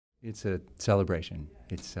It's a celebration.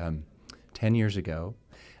 It's 10 years ago,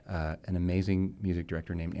 an amazing music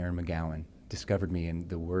director named Aaron McGowan discovered me in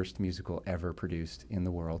the worst musical ever produced in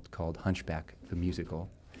the world called Hunchback the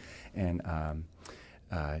Musical. And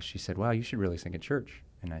she said, wow, you should really sing at church.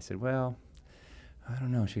 And I said, well, I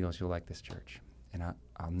don't know. She goes, you'll like this church. And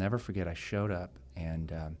I'll never forget, I showed up,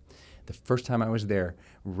 and the first time I was there,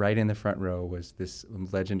 right in the front row was this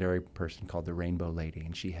legendary person called the Rainbow Lady,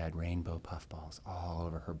 and she had rainbow puffballs all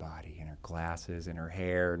over her body, and her glasses, and her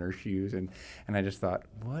hair, and her shoes, and I just thought,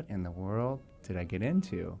 what in the world did I get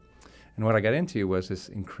into? And what I got into was this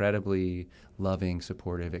incredibly loving,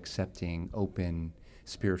 supportive, accepting, open,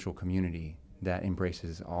 spiritual community that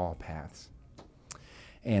embraces all paths.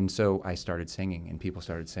 And so I started singing, and people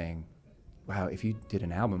started saying, wow, if you did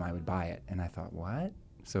an album, I would buy it. And I thought, what?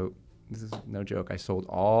 So this is no joke. I sold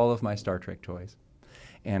all of my Star Trek toys,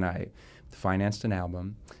 and I financed an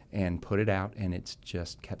album and put it out, and it's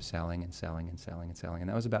just kept selling and selling and selling and selling. And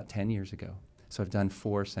that was about 10 years ago. So I've done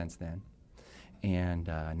 4 since then. And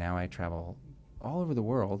now I travel all over the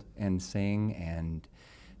world and sing and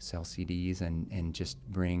sell CDs and just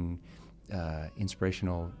bring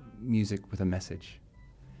inspirational music with a message.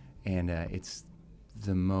 And it's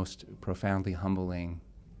the most profoundly humbling.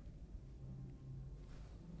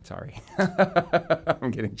 Sorry, I'm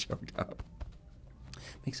getting choked up.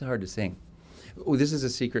 Makes it hard to sing. Oh, this is a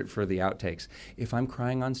secret for the outtakes. If I'm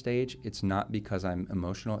crying on stage, it's not because I'm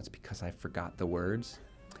emotional, it's because I forgot the words.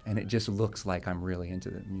 And it just looks like I'm really into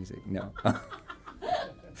the music. No.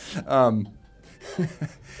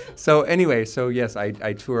 So anyway, so yes, I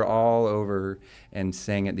tour all over and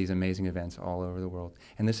sang at these amazing events all over the world.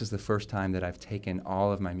 And this is the first time that I've taken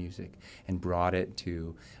all of my music and brought it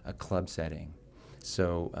to a club setting.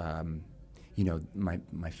 So, you know,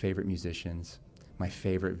 my favorite musicians, my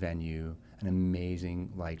favorite venue, an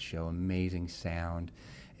amazing light show, amazing sound,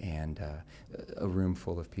 and a room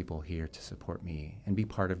full of people here to support me and be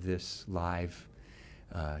part of this live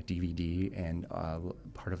DVD and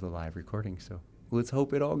part of the live recording. So let's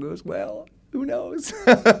hope it all goes well. Who knows?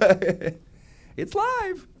 It's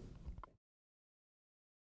live.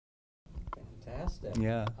 Fantastic.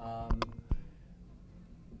 Yeah.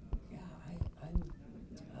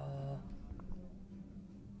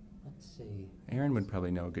 Let's see. Aaron would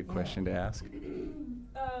probably know a good question to ask. What do you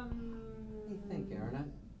think,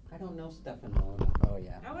 Aaron? I don't know Stefan well enough. Oh,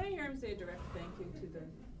 yeah. I want to hear him say a direct thank you to the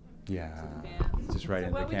Yeah. fans. Just right So into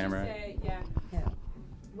the what would camera. you say, yeah. Yeah.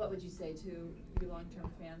 What would you say to your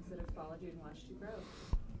long-term fans that have followed you and watched you grow?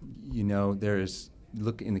 You know, there's,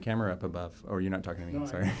 look in the camera up above. Or you're not talking to me, No,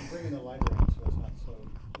 sorry. I'm bringing the light around so it's not so,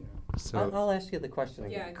 you know. So I'll ask you the question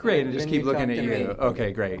again. Yeah, great, and just Then keep you looking talk at to you. me.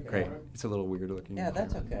 Okay, great, great. Yeah. It's a little weird looking. Yeah,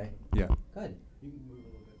 that's okay. Yeah. Good. You can move a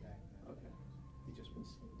little bit back. Okay. You just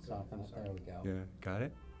Soften it. There we go. Yeah, got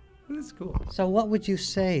it? That's cool. So what would you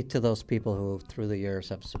say to those people who through the years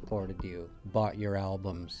have supported you, bought your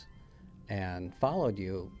albums, and followed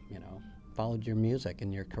you, you know, followed your music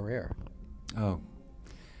and your career? Oh.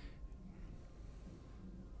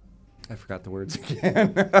 I forgot the words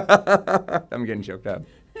again. I'm getting choked up.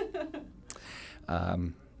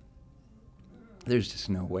 There's just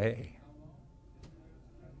no way.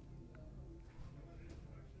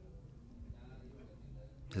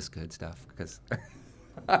 This is good stuff, because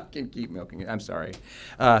I can keep milking it. I'm sorry.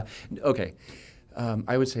 Okay.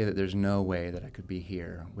 I would say that there's no way that I could be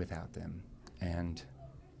here without them. And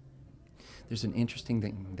there's an interesting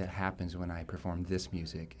thing that happens when I perform this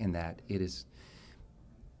music, in that it is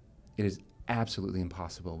absolutely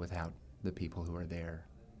impossible without the people who are there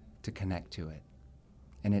to connect to it.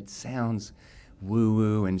 And it sounds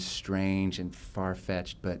woo-woo and strange and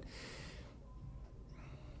far-fetched, but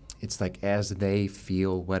it's like as they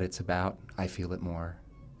feel what it's about, I feel it more.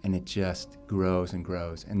 And it just grows and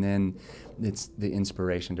grows. And then it's the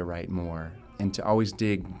inspiration to write more and to always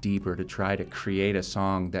dig deeper, to try to create a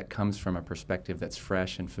song that comes from a perspective that's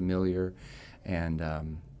fresh and familiar. And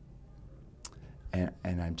I'm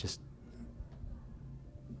just...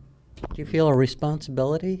 Do you feel a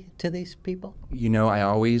responsibility to these people? You know, I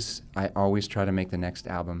always try to make the next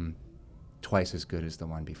album twice as good as the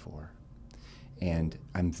one before. And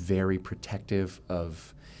I'm very protective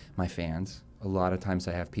of my fans. A lot of times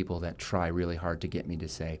I have people that try really hard to get me to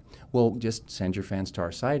say, well, just send your fans to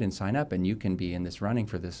our site and sign up and you can be in this running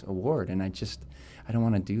for this award. And I don't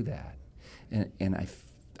want to do that. And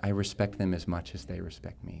I respect them as much as they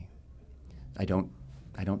respect me. I don't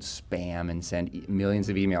spam and send millions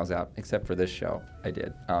of emails out, except for this show. I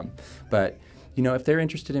did. But, you know, if they're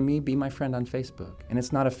interested in me, be my friend on Facebook. And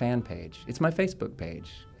it's not a fan page. It's my Facebook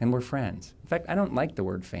page, and we're friends. In fact, I don't like the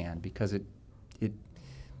word fan because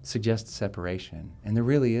suggests separation, and there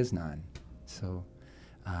really is none. So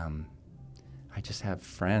I just have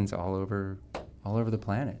friends all over the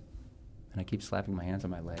planet, and I keep slapping my hands on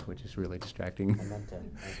my leg, which is really distracting. I meant to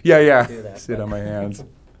Yeah. do that, Sit but- on my hands.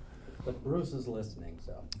 But Bruce is listening,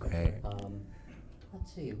 so. Great.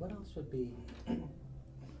 Let's see, what else would be,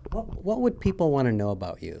 what would people want to know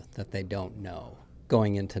about you that they don't know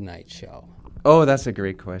going into tonight's show? Oh, that's a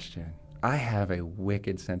great question. I have a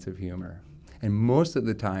wicked sense of humor. And most of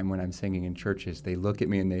the time when I'm singing in churches, they look at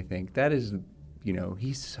me and they think, that is,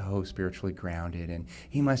 he's so spiritually grounded and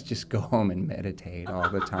he must just go home and meditate all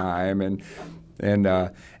the time. And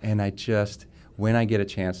I just, when I get a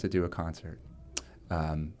chance to do a concert,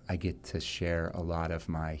 I get to share a lot of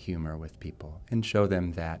my humor with people and show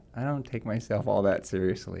them that I don't take myself all that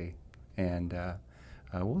seriously. And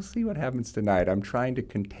we'll see what happens tonight. I'm trying to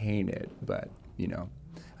contain it, but,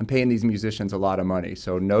 I'm paying these musicians a lot of money,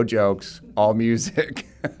 so no jokes, all music.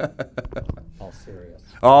 All serious.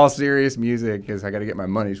 All serious music, because I got to get my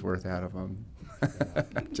money's worth out of them.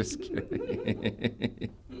 Just kidding.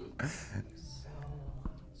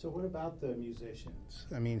 So what about the musicians?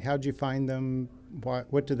 I mean, how'd you find them?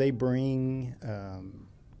 What do they bring?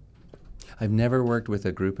 I've never worked with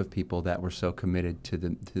a group of people that were so committed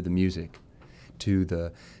to the music, to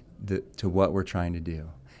to what we're trying to do.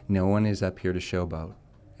 No one is up here to showboat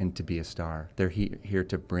and to be a star. They're here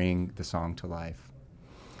to bring the song to life.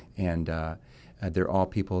 And they're all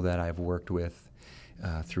people that I've worked with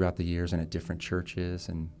throughout the years and at different churches,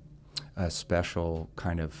 and a special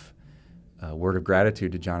kind of word of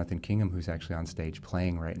gratitude to Jonathan Kingham, who's actually on stage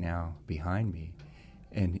playing right now behind me.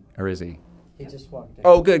 Or is he? He just walked in.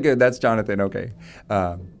 Oh, good. That's Jonathan. Okay.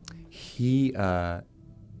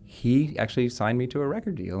 He actually signed me to a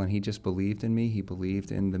record deal, and he just believed in me. He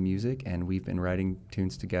believed in the music, and we've been writing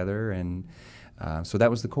tunes together. And so that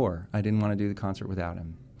was the core. I didn't want to do the concert without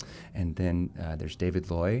him. And then there's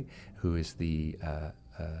David Loy, who is the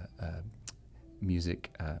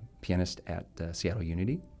music pianist at Seattle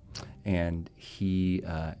Unity. And he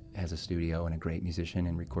has a studio and a great musician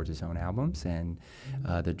and records his own albums. And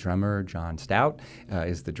the drummer, John Stout,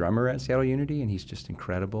 is the drummer at Seattle Unity, and he's just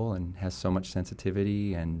incredible and has so much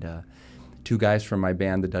sensitivity. And two guys from my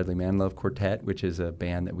band, the Dudley Manlove Quartet, which is a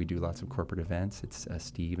band that we do lots of corporate events. It's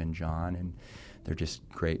Steve and John, and they're just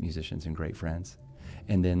great musicians and great friends.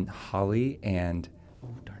 And then Holly and,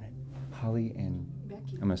 Holly and,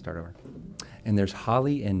 Becky. I'm going to start over. And there's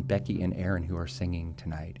Holly and Becky and Aaron who are singing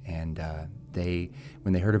tonight. And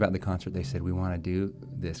when they heard about the concert, they said, we want to do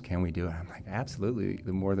this. Can we do it? I'm like, absolutely.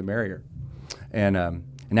 The more the merrier. And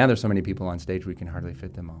now there's so many people on stage, we can hardly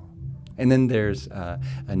fit them all. And then there's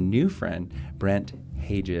a new friend, Brent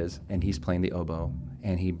Hages, and he's playing the oboe.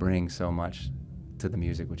 And he brings so much to the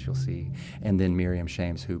music, which you'll see. And then Miriam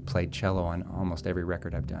Shames, who played cello on almost every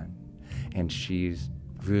record I've done. And she's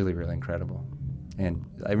really, really incredible. And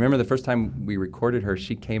I remember the first time we recorded her,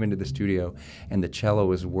 she came into the studio, and the cello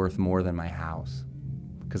was worth more than my house,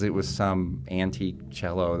 because it was some antique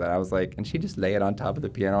cello that I was like, and she just lay it on top of the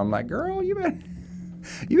piano. I'm like, girl, you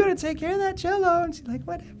better take care of that cello. And she's like,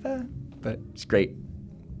 whatever. But it's great.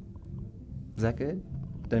 Is that good?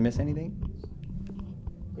 Did I miss anything?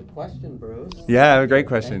 Good question, Bruce. Yeah, great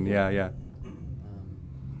question. Thank you. Yeah.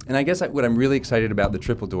 And I guess what I'm really excited about the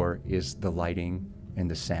Triple Door is the lighting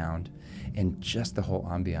and the sound and just the whole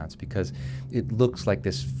ambiance, because it looks like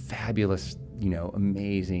this fabulous,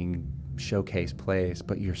 amazing showcase place,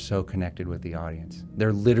 but you're so connected with the audience.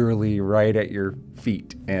 They're literally right at your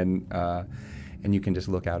feet, and you can just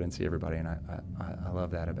look out and see everybody, and I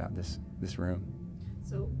love that about this room.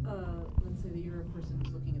 So, let's say that you're a person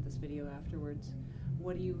who's looking at this video afterwards.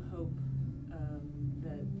 What do you hope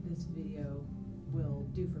that this video will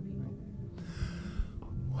do for people?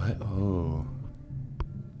 What? Oh.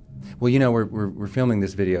 Well, we're filming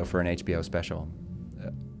this video for an HBO special.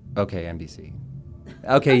 Okay, NBC.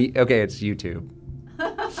 Okay, it's YouTube.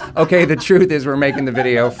 Okay, the truth is we're making the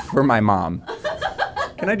video for my mom.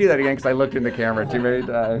 Can I do that again? Because I looked in the camera too many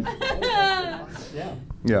times. Yeah,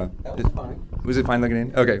 Yeah. that was fine. Was it fine looking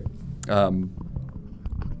in? Okay.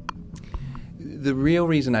 The real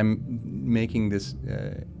reason I'm making this,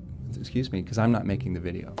 excuse me, because I'm not making the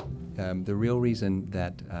video. The real reason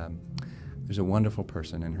that there's a wonderful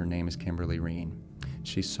person, and her name is Kimberly Reen.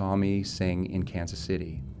 She saw me sing in Kansas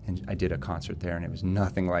City, and I did a concert there, and it was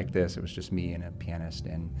nothing like this. It was just me and a pianist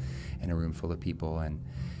and a room full of people.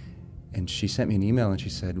 And she sent me an email, and she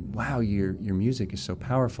said, wow, your music is so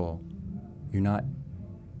powerful.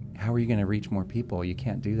 How are you going to reach more people? You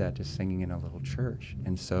can't do that just singing in a little church.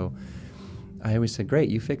 And so I always said, great,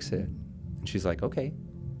 you fix it. And she's like, okay.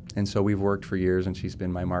 And so we've worked for years, and she's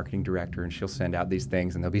been my marketing director, and she'll send out these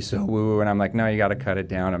things, and they'll be so woo-woo, and I'm like, no, you got to cut it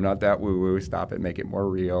down. I'm not that woo-woo. Stop it. Make it more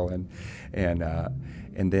real. And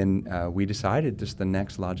then we decided just the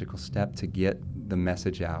next logical step to get the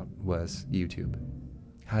message out was YouTube.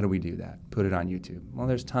 How do we do that? Put it on YouTube. Well,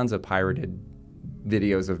 there's tons of pirated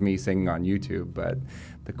videos of me singing on YouTube, but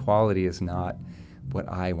the quality is not what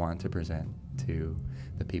I want to present to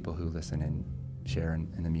the people who listen and share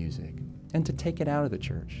in the music. And to take it out of the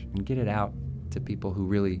church and get it out to people who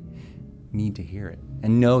really need to hear it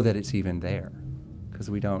and know that it's even there. Because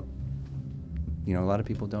we don't, a lot of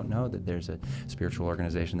people don't know that there's a spiritual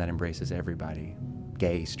organization that embraces everybody,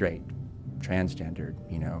 gay, straight, transgendered,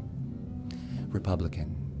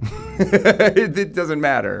 Republican. It doesn't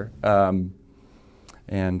matter. Yeah.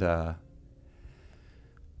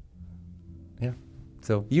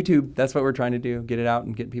 So YouTube, that's what we're trying to do, get it out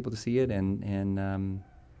and get people to see it and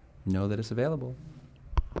know that it's available.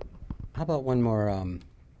 How about one more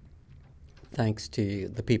thanks to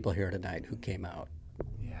the people here tonight who came out?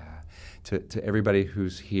 Yeah. To everybody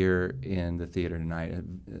who's here in the theater tonight,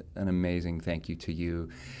 an amazing thank you to you.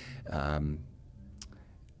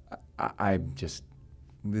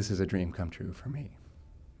 This is a dream come true for me.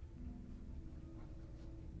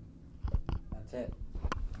 That's it.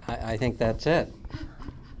 I think that's it.